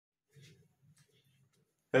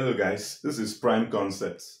Hello guys, this is Prime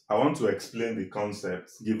Concepts. I want to explain the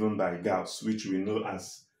concept given by Gauss, which we know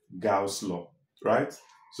as Gauss Law, right?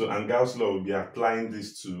 So, and Gauss Law will be applying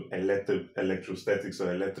this to electrostatics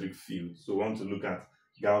or electric field. So, we want to look at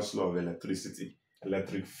Gauss Law of electricity,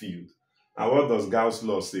 electric field. And what does Gauss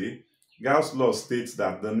Law say? Gauss Law states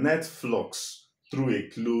that the net flux through a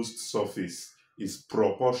closed surface is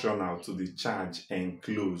proportional to the charge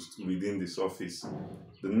enclosed within the surface.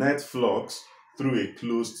 The net flux through a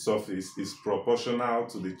closed surface is proportional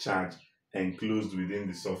to the charge enclosed within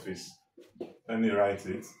the surface. Let me write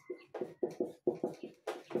it.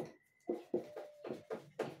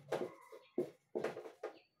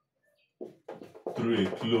 Through a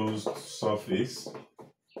closed surface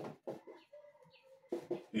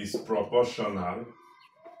is proportional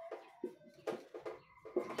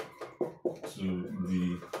to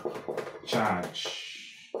the charge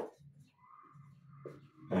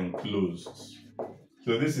enclosed.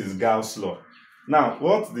 So this is Gauss law. Now,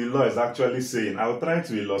 what the law is actually saying, I'll try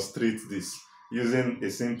to illustrate this using a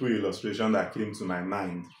simple illustration that came to my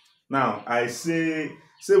mind. Now, I say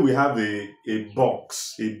we have a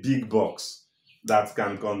box, a big box that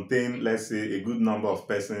can contain, let's say, a good number of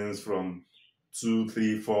persons from 2,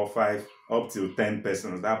 3, 4, 5, up to 10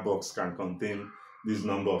 persons. That box can contain this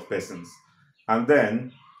number of persons. And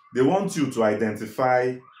then they want you to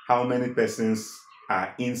identify how many persons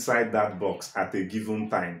are inside that box at a given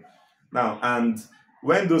time. Now, and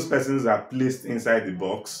when those persons are placed inside the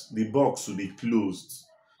box will be closed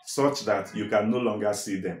such that you can no longer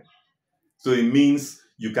see them. So it means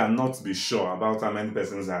you cannot be sure about how many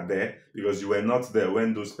persons are there because you were not there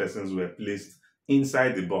when those persons were placed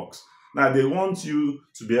inside the box. Now, they want you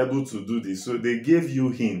to be able to do this, so they gave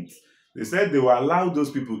you hints. They said they will allow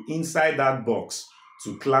those people inside that box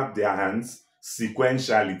to clap their hands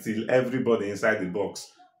sequentially till everybody inside the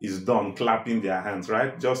box is done clapping their hands,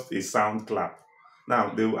 right? Just a sound clap.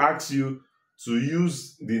 Now, they will ask you to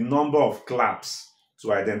use the number of claps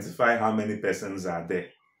to identify how many persons are there.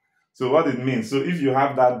 So what it means, so if you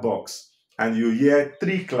have that box and you hear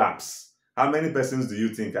 3 claps, how many persons do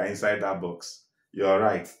you think are inside that box? You're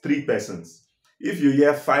right, 3 persons. If you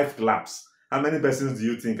hear 5 claps, how many persons do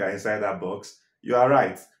you think are inside that box? You are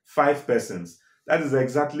right, 5 persons. That is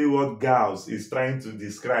exactly what Gauss is trying to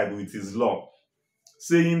describe with his law,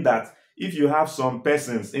 saying that if you have some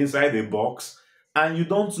persons inside a box and you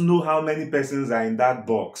don't know how many persons are in that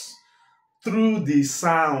box, through the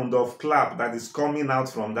sound of clap that is coming out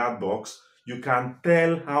from that box, you can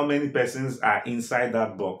tell how many persons are inside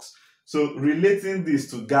that box. So relating this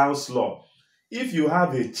to Gauss law, if you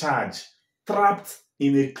have a charge trapped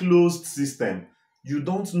in a closed system, you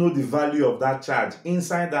don't know the value of that charge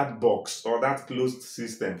inside that box or that closed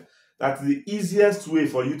system. That's the easiest way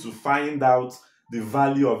for you to find out the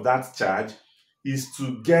value of that charge is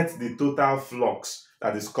to get the total flux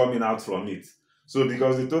that is coming out from it. So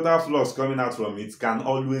because the total flux coming out from it can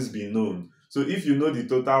always be known. So if you know the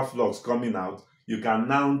total flux coming out, you can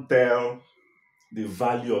now tell the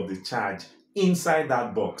value of the charge inside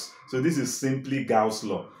that box. So this is simply Gauss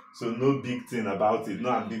law. So no big thing about it,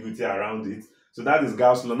 no ambiguity around it. So that is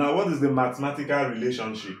Gauss law. Now, what is the mathematical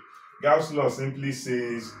relationship? Gauss law simply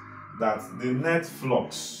says that the net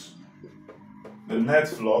flux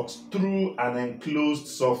through an enclosed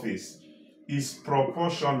surface is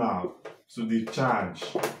proportional to the charge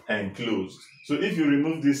enclosed. So if you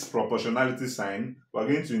remove this proportionality sign, we're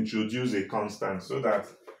going to introduce a constant so that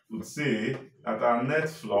we'd say that our net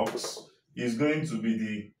flux is going to be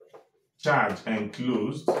the charge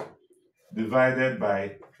enclosed divided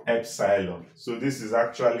by epsilon. So this is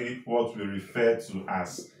actually what we refer to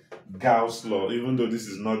as Gauss law. Even though this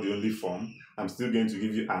is not the only form, I'm still going to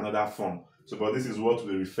give you another form. So, but this is what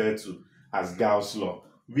we refer to as Gauss law,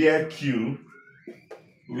 where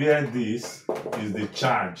this is the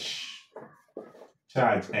charge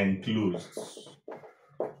enclosed,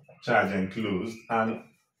 and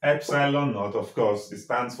epsilon naught, of course, it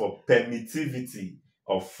stands for permittivity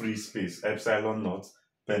of free space. Epsilon naught,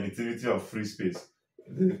 permittivity of free space,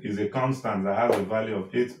 is a constant that has a value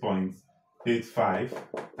of 8.85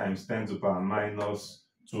 times 10 to the power minus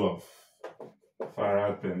 12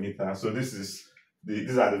 farad per meter. So these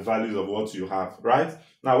are the values of what you have, right?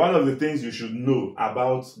 Now, one of the things you should know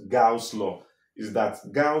about Gauss law is that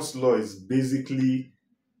Gauss law is basically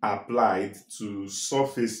applied to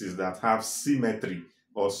surfaces that have symmetry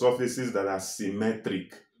or surfaces that are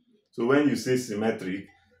symmetric. So when you say symmetric,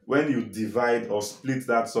 when you divide or split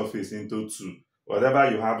that surface into 2, whatever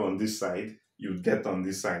you have on this side, you get on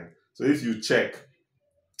this side. So if you check,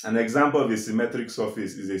 an example of a symmetric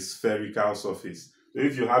surface is a spherical surface. So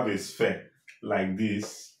if you have a sphere like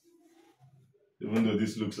this, even though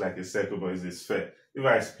this looks like a circle, but it's a sphere. If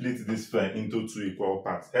I split this sphere into two equal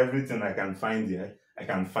parts, everything I can find here, I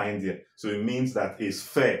can find here. So it means that a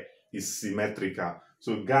sphere is symmetrical.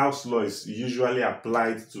 So Gauss law is usually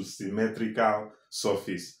applied to symmetrical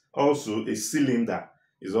surface. Also, a cylinder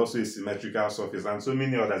is also a symmetrical surface, and so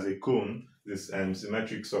many others. A cone is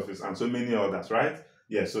symmetric surface, and so many others, right?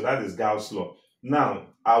 Yes, so that is Gauss law. Now,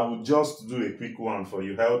 I will just do a quick one for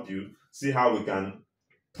you, help you see how we can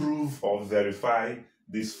prove or verify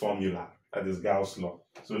this formula, that is Gauss law.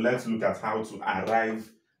 So let's look at how to arrive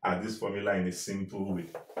at this formula in a simple way.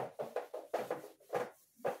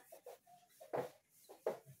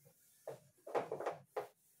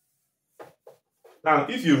 Now,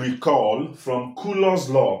 if you recall from Coulomb's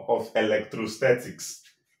law of electrostatics,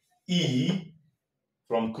 E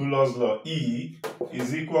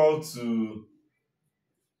is equal to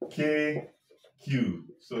KQ.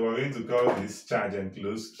 So we're going to call this charge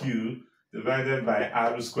enclosed Q divided by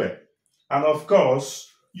R squared. And of course,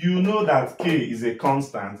 you know that K is a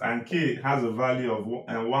constant, and K has a value of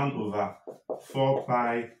 1 over 4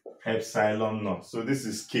 pi epsilon naught. So this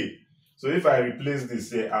is K. So if I replace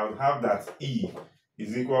this here, I would have that E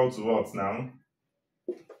is equal to what now?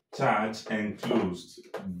 Charge enclosed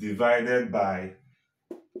divided by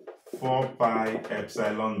 4 pi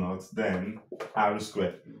epsilon naught, then R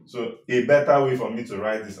squared. So a better way for me to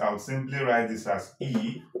write this, I would simply write this as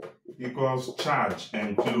E equals charge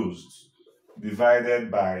enclosed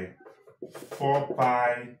divided by 4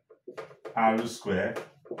 pi R squared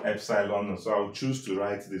epsilon naught. So I will choose to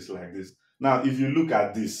write this like this. Now, if you look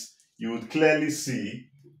at this, you would clearly see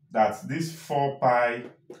that this 4 pi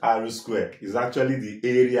R squared is actually the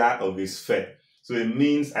area of a sphere. So it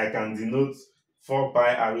means I can denote 4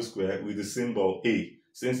 pi R squared with the symbol A,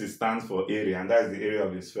 since it stands for area, and that is the area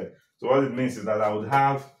of the sphere. So what it means is that I would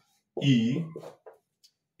have E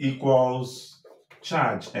equals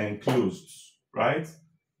charge enclosed, right,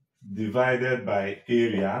 divided by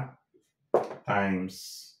area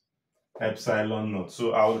times epsilon naught.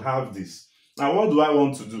 So I would have this. Now, what do I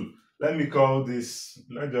want to do? Let me call this,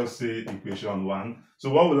 let's just say equation 1. So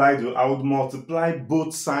what will I do? I would multiply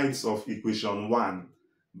both sides of equation 1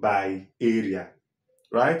 by area,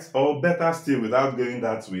 right? Or better still, without going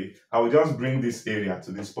that way, I will just bring this area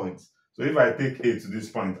to this point. So if I take A to this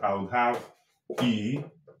point, I would have E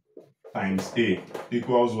times A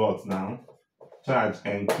equals what now? Charge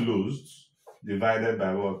enclosed divided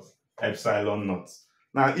by what? Epsilon naught.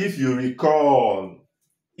 Now, if you recall,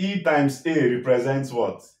 E times A represents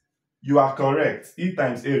what? You are correct. E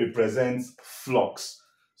times A represents flux.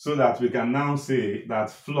 So that we can now say that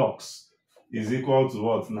flux is equal to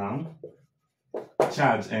what now?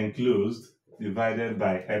 Charge enclosed divided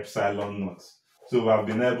by epsilon naught. So we have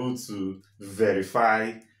been able to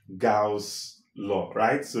verify Gauss law,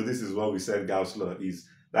 right? So this is what we said Gauss law is,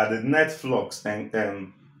 that the net flux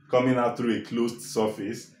coming out through a closed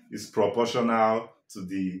surface is proportional to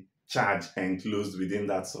the charge enclosed within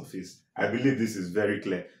that surface. I believe this is very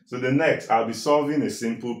clear. So the next, I'll be solving a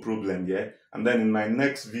simple problem here, and then in my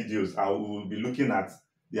next videos, I will be looking at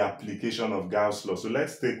the application of Gauss law. So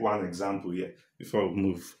let's take one example here before we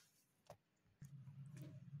move.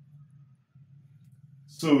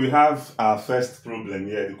 So we have our first problem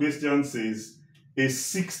here. The question says a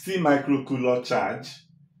 60 microcoulomb charge.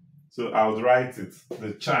 So I would write it.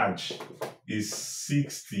 The charge is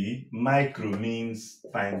 60. Micro means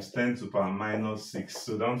times 10 to the power minus 6.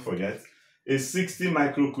 So don't forget, a 60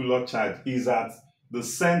 microcoulomb charge is at the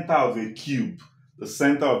center of a cube. The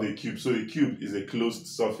center of the cube. So a cube is a closed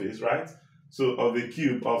surface, right? So of a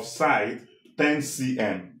cube of side 10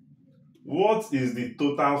 cm. What is the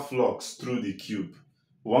total flux through the cube?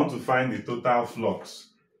 We want to find the total flux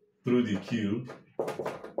through the cube,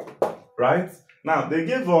 right? Now, they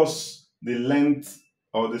gave us the length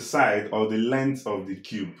or the side or the length of the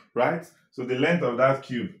cube, right? So the length of that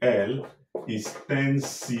cube, L, is 10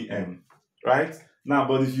 cm, right? Now,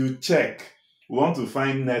 but if you check, we want to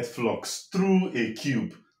find net flux through a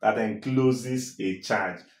cube that encloses a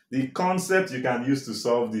charge. The concept you can use to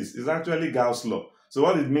solve this is actually Gauss law. So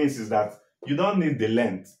what it means is that you don't need the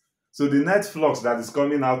length. So the net flux that is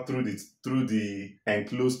coming out through the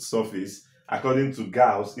enclosed surface, according to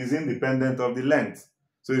Gauss, is independent of the length.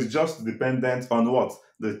 So it's just dependent on what?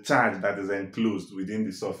 The charge that is enclosed within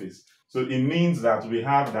the surface. So it means that we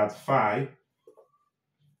have that phi,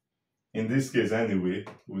 in this case anyway,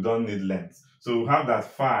 we don't need length. So we have that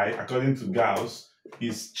phi, according to Gauss,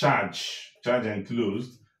 is charge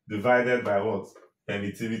enclosed, divided by what?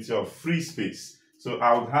 Permittivity of free space. So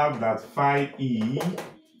I would have that phi E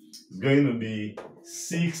is going to be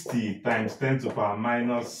 60 times 10 to the power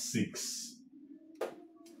minus 6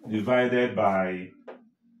 divided by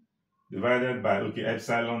okay,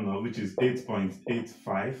 epsilon naught, which is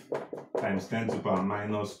 8.85 times 10 to the power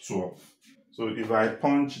minus 12. So if I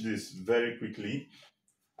punch this very quickly,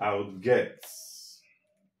 I would get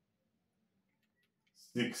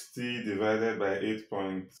 60 divided by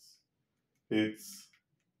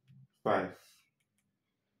 8.85.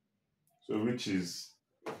 So which is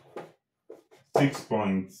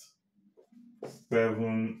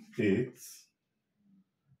 6.78.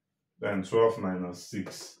 Then 12 minus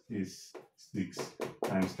 6 is 6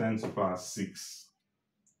 times 10 to the power 6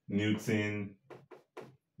 Newton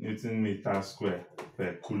meter square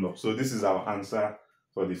per coulomb. So this is our answer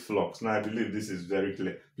for the flux. Now I believe this is very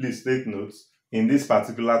clear. Please take notes. In this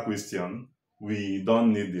particular question, we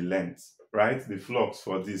don't need the length, right? The flux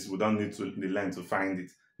for this, we don't need the length to find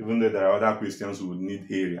it. Even though there are other questions we would need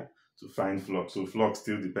area to find flux. So flux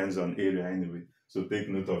still depends on area anyway. So take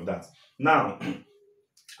note of that. Now,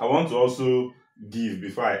 I want to also give,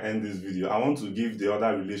 before I end this video, I want to give the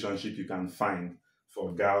other relationship you can find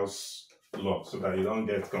for Gauss law so that you don't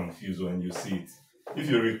get confused when you see it. If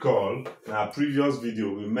you recall, in our previous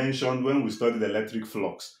video, we mentioned when we studied electric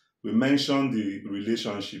flux, we mentioned the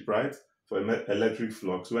relationship, right? For electric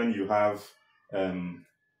flux, when you have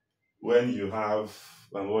what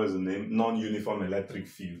is the name? Non-uniform electric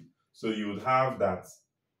field. So you would have that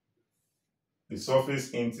the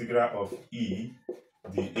surface integral of E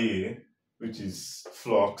dA, which is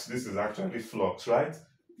flux, this is actually flux, right,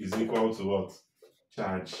 is equal to what?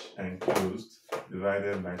 Charge enclosed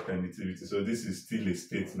divided by permittivity. So this is still a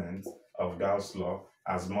statement of Gauss law,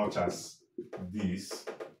 as much as this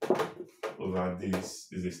over this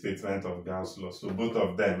is a statement of Gauss law. So both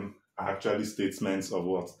of them are actually statements of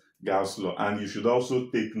what? Gauss law. And you should also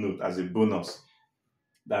take note as a bonus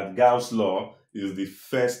that Gauss law is the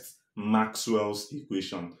first Maxwell's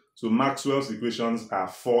equation. So Maxwell's equations are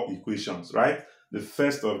 4 equations, right? The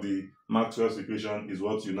first of the Maxwell's equation is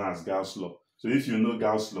what you know as Gauss law. So if you know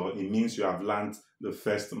Gauss law, it means you have learned the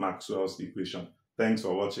first Maxwell's equation. Thanks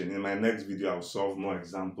for watching. In my next video, I'll solve more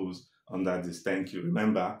examples under this. Thank you.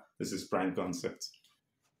 Remember, this is Prime Concept.